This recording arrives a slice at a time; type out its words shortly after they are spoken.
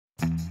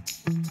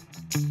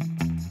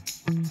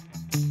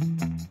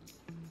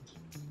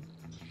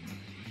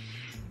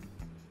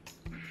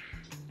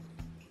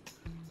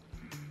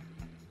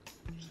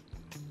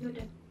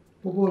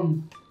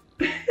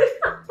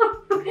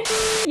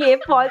ये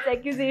false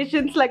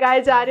accusations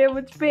लगाए जा रहे हैं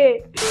मुझ पे।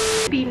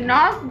 बिना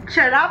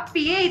शराब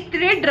पिए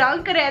इतने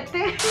ड्रंक रहते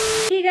हैं।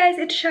 Hey guys,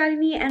 it's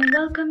Shalini and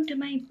welcome to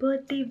my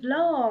birthday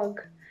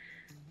vlog.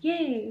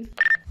 Yay!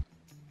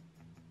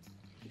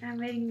 I'm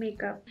wearing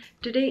makeup.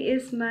 Today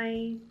is my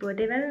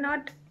birthday. Well,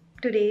 not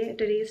today.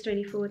 Today is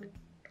 24th.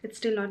 It's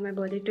still not my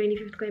birthday.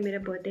 25th को है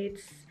मेरा birthday.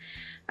 It's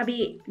अभी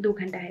 2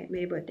 घंटा है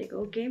मेरे birthday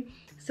को. Okay.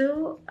 So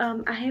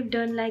I have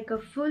done like a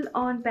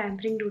full-on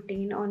pampering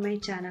routine on my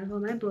channel for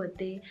my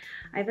birthday.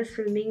 I was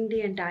filming the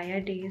entire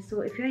day.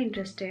 So if you're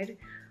interested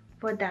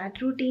for that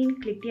routine,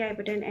 click the I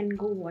button and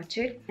go watch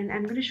it. And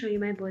I'm gonna show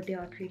you my birthday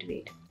outfit.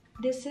 Wait.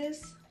 This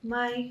is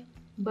my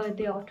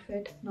birthday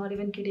outfit. Not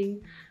even kidding.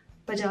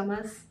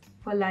 Pajamas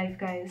for life,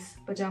 guys.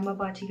 Pajama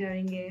party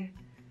करेंगे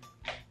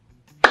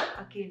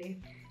अकेले.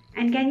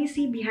 And can you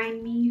see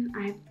behind me? I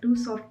have 2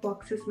 soft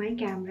boxes. My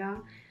camera.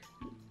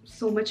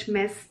 So much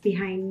mess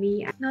behind me.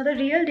 Now the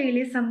real deal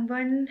is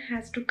someone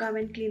has to come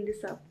and clean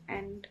this up,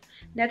 and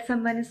that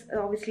someone is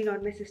obviously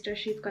not my sister.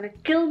 She's gonna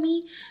kill me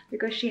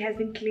because she has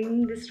been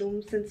cleaning this room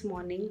since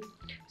morning.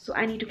 So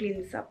I need to clean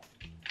this up.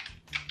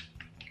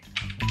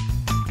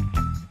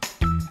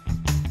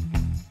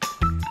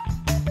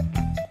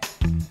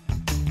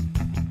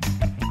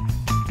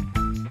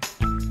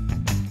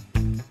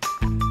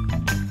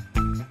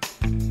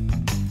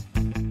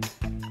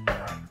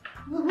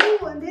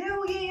 अंधेरा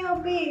हो गया यहाँ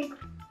पे.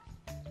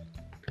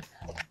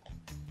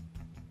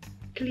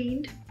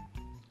 Cleaned,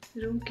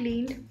 room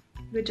cleaned.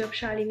 Good job,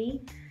 Shalini.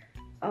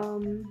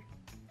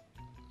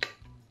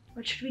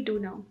 What should we do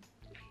now?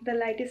 The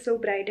light is so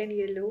bright and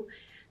yellow.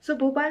 So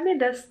Bhopal में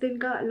 10 दिन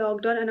का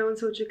lockdown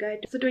announce हो चुका है.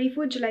 So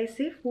 24 जुलाई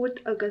से 4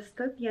 अगस्त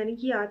तक, यानी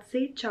कि आज से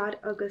 4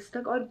 अगस्त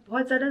तक, और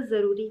बहुत ज़्यादा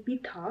ज़रूरी भी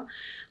था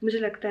मुझे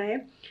लगता है.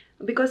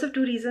 Because of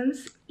 2 reasons.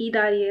 ईद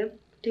आ रही है,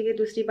 ठीक है.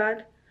 दूसरी बात,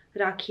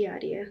 राखी आ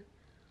रही है.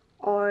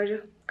 और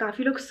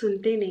काफ़ी लोग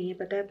सुनते नहीं हैं,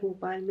 पता है.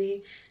 भोपाल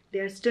में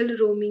they are still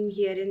roaming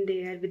here and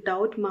there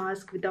without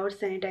mask, without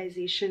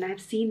sanitization. I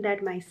have seen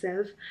that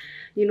myself.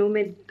 You know,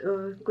 मैं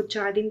कुछ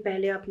 4 दिन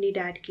पहले अपनी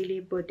डैड के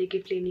लिए बर्थडे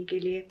गिफ्ट लेने के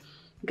लिए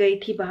गई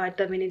थी बाहर,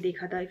 तब मैंने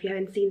देखा था. If you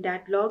haven't seen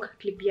that vlog,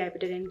 click the I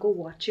button and go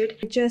watch it.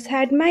 I just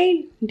had my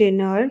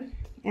dinner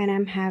and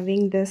I'm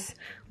having this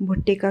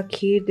भुट्टे का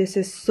खीर. This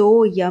is so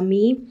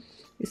yummy.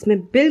 इसमें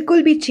बिल्कुल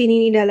भी चीनी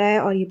नहीं डाला है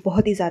और ये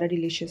बहुत ही ज़्यादा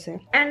डिलीशियस है.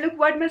 And look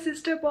what my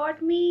sister bought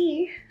me.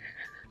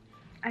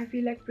 I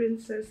feel like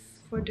princess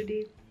for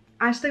today.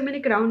 आज तक मैंने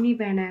क्राउन नहीं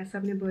पहना है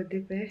अपने बर्थडे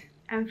पे.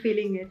 I am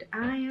feeling it.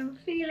 I am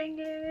feeling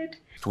it.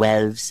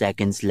 12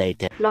 seconds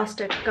later.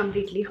 Lost it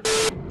completely.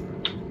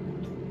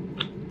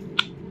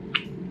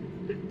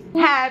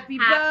 Happy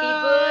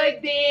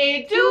birthday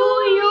to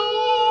you.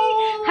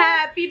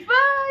 Happy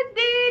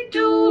birthday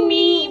to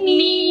me.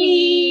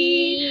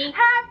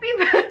 Happy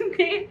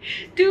birthday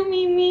to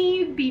me.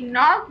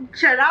 बिना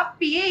शराब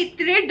पिए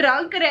इतने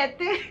ड्रंक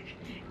रहते.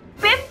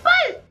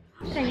 पिंपल.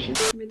 Thank you.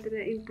 मैं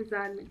तेरा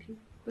इंतजार में थी.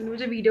 तूने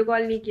मुझे वीडियो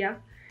कॉल नहीं किया.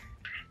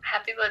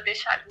 Happy birthday,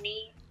 Shalini.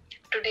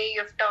 Today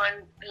you've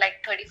turned like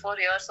 34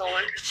 years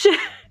old.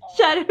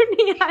 शर्म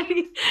नहीं आ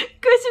रही,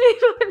 कुछ भी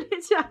बोलने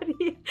जा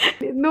रही है.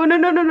 नो.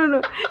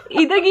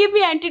 इधर गिव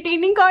मी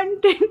एंटरटेनिंग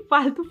कंटेंट.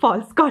 फालतू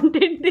फॉल्स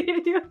कंटेंट दे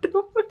रही हो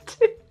तुम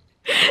मुझे.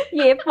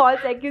 ये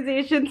फॉल्स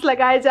एक्यूजेशंस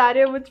लगाए जा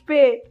रहे हो मुझ पे.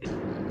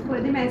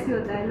 बर्थडे में ऐसे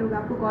होता है, लोग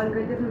आपको कॉल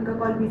करते हैं, फिर उनका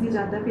कॉल बिजी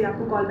जाता है, फिर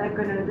आपको कॉल बैक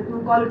करना रहता है, फिर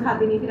वो कॉल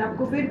उठाते नहीं, फिर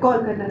आपको फिर कॉल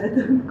करना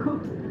रहता है उनको.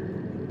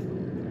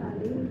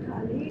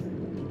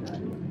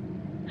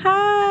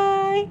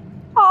 हाय.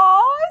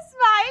 ओह,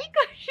 स्माइल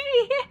कर रही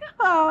है.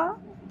 हाँ.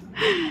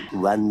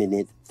 1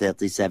 minute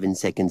 37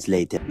 seconds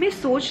later. मैं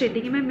सोच रही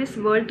थी कि मैं मिस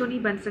वर्ल्ड तो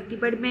नहीं बन सकती,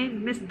 बट मैं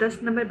मिस 10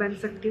 नंबर बन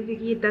सकती हूँ,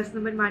 क्योंकि ये 10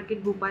 नंबर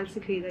मार्केट भोपाल से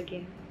खरीदा गया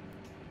है.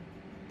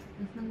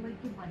 10 नंबर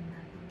क्यों बनना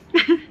है?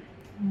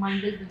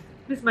 मंडल.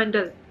 मिस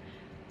मंडल.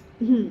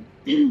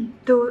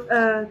 तो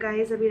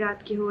गाइस अभी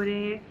रात के हो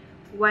रहे हैं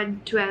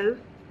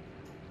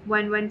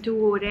 1:12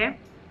 हो रहे हैं.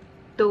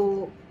 तो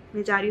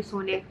मैं जा रही हूँ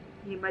सोने.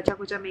 ये बचा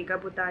कुचा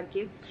मेकअप उतार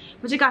के.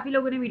 मुझे काफ़ी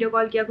लोगों ने वीडियो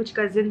कॉल किया. कुछ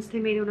कजिन्स थे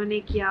मेरे, उन्होंने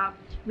किया.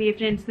 मेरे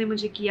फ्रेंड्स ने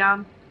मुझे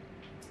किया.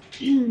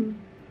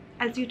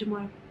 I'll see you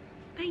tomorrow.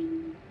 Bye.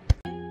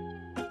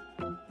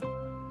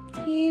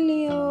 Hey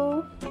Leo,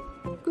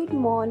 good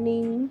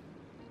morning.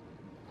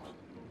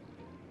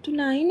 तू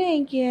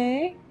नहीं किया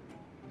है?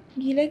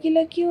 गीला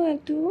गीला क्यों है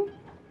तू?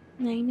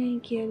 नहीं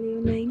किया लियो.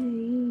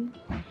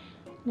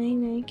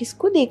 नहीं.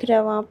 किसको देख रहा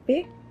है वहाँ पे?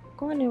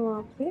 कौन है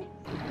वहाँ पे?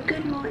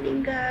 Good morning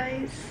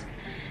guys.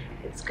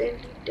 It's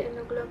currently 10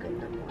 o'clock in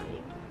the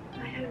morning.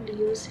 I have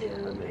Leo's hair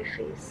on my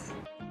face.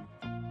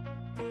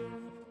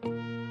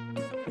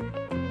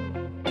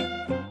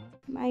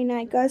 My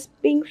Nyka's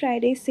Pink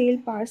Friday sale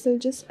parcel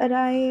just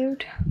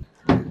arrived.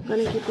 I'm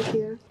gonna keep it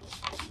here.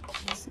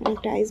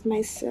 Sanitize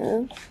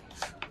myself.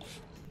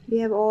 We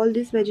have all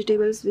these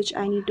vegetables which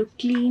I need to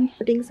clean.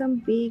 Putting some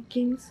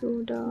baking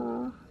soda.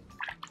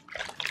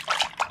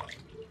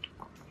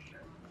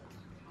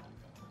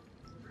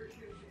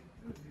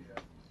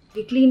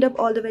 We cleaned up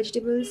all the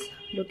vegetables.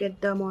 Look at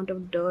the amount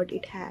of dirt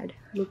it had.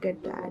 Look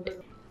at that.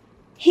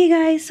 Hey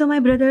guys, so my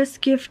brother's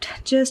gift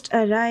just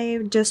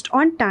arrived just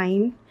on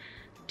time.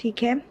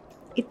 ठीक है,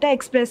 इतना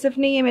expressive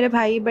नहीं है मेरा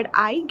भाई, but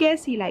I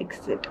guess he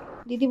likes it.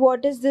 दीदी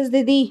what is this?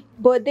 दीदी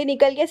birthday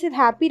निकल गया, सिर्फ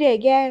हैप्पी रह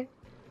गया है.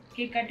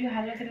 केक काटियो,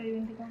 हालत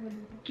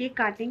केक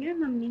काटेंगे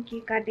मम्मी,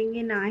 केक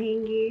काटेंगे,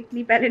 नहाएंगे.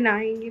 नहीं पहले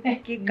नहाएंगे फिर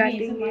केक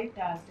काटेंगे.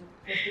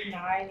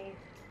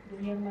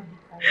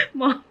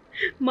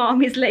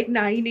 मॉम इज लाइक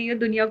नहाई नहीं हो,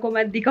 दुनिया को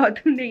मत दिखाओ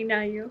तुम नहीं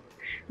नहाई हो.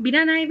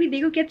 बिना नहाए भी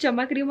देखो क्या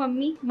चमक रही हो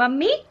मम्मी.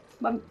 मम्मी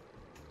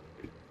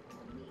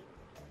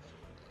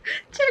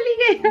चली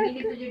गई.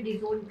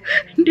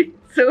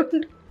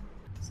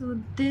 So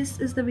this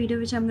is the video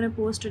which I'm gonna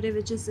post today,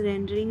 which is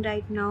rendering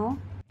right now,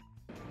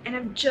 and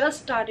I've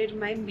just started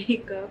my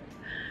makeup.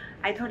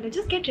 I thought let's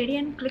just get ready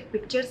and click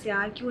pictures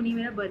यार, क्यों नहीं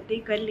मेरा birthday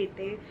कर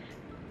लेते.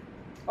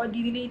 और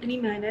दीदी ने इतनी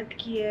मेहनत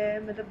की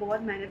है, मतलब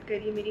बहुत मेहनत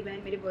करी है मेरी बहन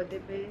मेरे बर्थडे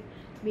पे.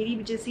 मेरी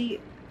जैसी,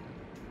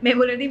 मैं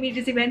बोल रही थी मेरी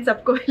जैसी बहन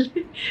सबको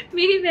मिले.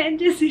 मेरी बहन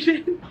जैसी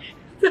बहन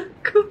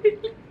सबको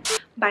मिले.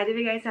 By the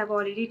way guys, I have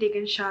already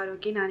taken shower.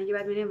 Okay, नहाने के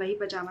बाद मैंने वही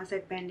पजामा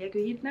सेट पहन लिया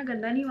क्योंकि इतना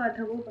गंदा नहीं हुआ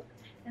था वो.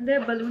 And there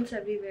are balloons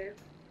everywhere.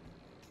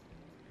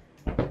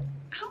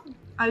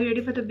 Are you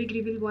ready for the big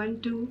reveal? 1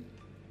 2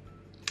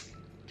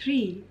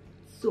 3.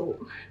 So,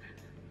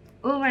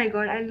 oh my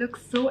god, I look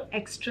so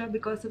extra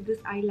because of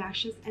this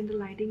eyelashes, and the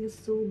lighting is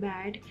so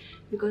bad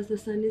because the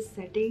sun is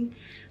setting.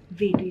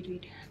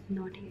 Wait,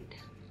 not yet.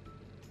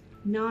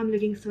 Now I'm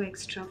looking so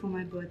extra for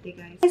my birthday,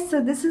 guys. So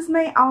this is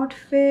my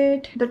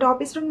outfit. The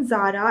top is from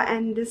Zara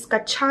and this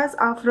kachas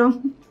are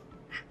from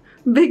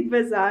Big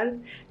Bazaar,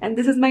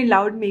 and this is my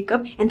loud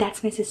makeup, and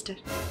that's my sister.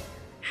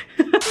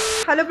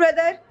 Hello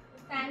brother.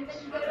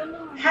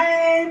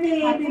 हाय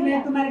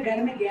मैं तुम्हारे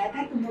घर में गया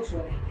था, तुम वो सो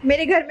रहे.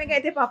 मेरे घर में गए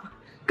थे पापा,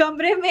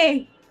 कमरे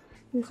में.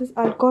 This is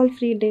alcohol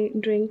free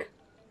drink.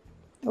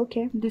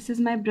 Okay. This is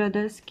my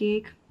brother's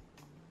cake.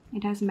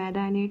 It has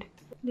maida in it.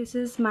 This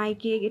is my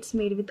cake. It's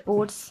made with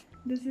oats.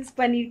 This is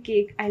paneer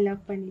cake. I love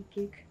paneer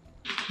cake.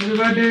 Happy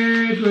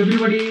birthday to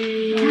everybody.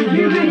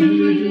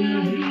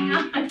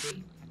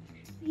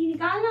 ये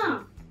निकालना.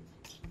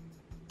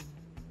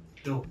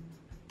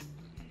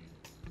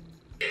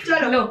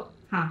 चलो.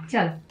 हाँ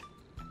चल.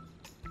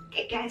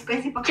 क्या इसको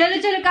ऐसे पकड़.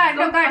 चलो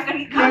काटो.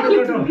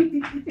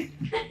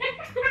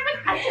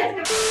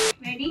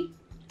 Ready.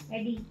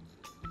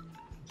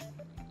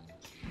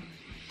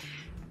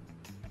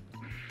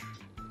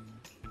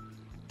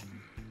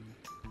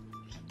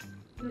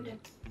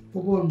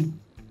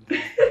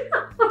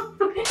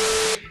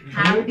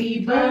 Happy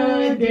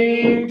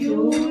birthday to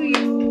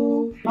you.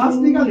 Mask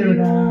निकाल दे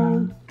बेटा.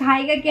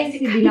 खाएगा कैसे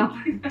दिला?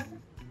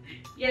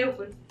 ये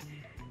ऊपर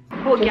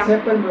हो गया.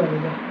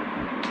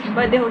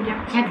 बर्थडे हो गया.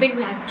 Happy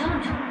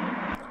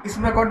birthday.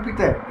 इसमें कौन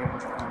पीता है?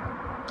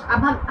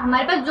 अब हम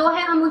हमारे पास जो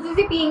है हम उसी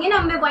से पियेंगे ना.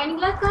 हमें वाइन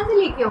ग्लास कहाँ से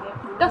लेके आओगे?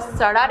 तो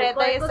सड़ा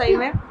रहता है ये सही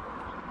में.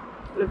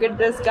 Look at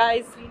this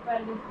guys.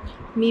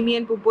 Mimi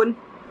and Pupun.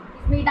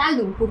 मैं डाल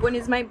दूँ. Pupun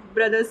is my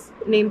brother's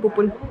name.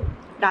 Pupun.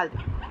 डाल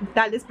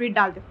दे स्प्रिट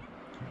डाल दे.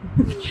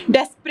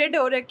 डेस्परेट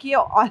हो रखी है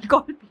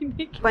अल्कोहल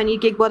पीने की. पनीर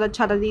केक बहुत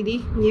अच्छा था दीदी,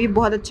 ये भी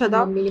बहुत अच्छा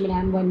था. मम्मी ने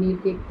बनाया पनीर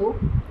केक तो.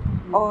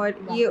 और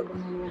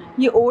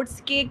ये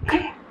ओट्स केक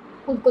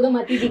खुद को तो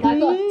मत ही दिखा.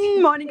 तो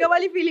मोनिका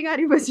वाली फीलिंग आ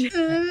रही मुझे.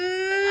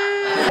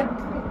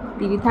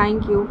 दीदी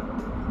thank you.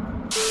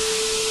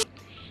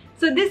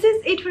 So this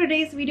is it for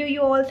today's video you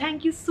all.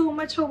 Thank you so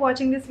much for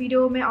watching this video.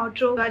 मैं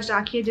आउट्रो आज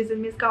राखी है जिस दिन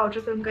मैं इसका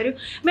आउट्रो फिल्म कर रही हूँ.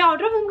 मैं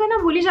आउट्रो फिल्म करना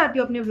भूल ही जाती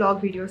हूँ अपने व्लॉग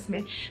वीडियोस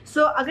में.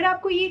 सो अगर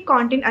आपको ये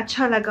कंटेंट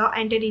अच्छा लगा,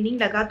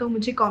 एंटरटेनिंग लगा, तो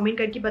मुझे कमेंट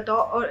करके बताओ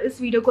और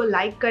इस वीडियो को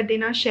लाइक कर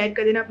देना, शेयर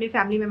कर देना अपने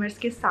फैमिली मेम्बर्स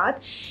के साथ.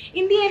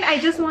 इन दी and I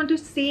just want to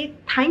से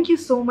thank you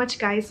so much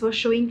guys for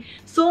showing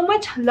so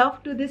much love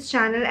to this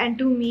channel and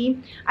to me.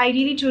 I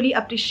really truly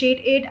appreciate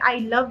it. I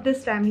love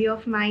this family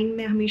of mine.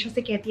 मैं हमेशा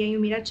से कहती आई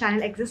हूँ मेरा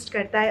channel exist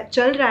करता है,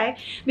 चल रहा है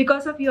because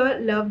of your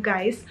love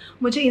guys.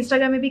 मुझे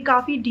इंस्टाग्राम में भी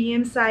काफ़ी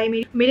DMs आए,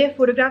 मेरे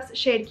फोटोग्राफ्स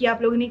शेयर किया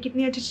आप लोगों ने,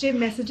 कितने अच्छे अच्छे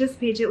मैसेजेस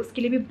भेजे,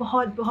 उसके लिए भी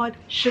बहुत बहुत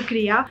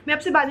शुक्रिया. मैं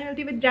आपसे बाद में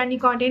मिलती हूँ with brand new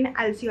content.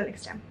 I will see you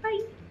next time.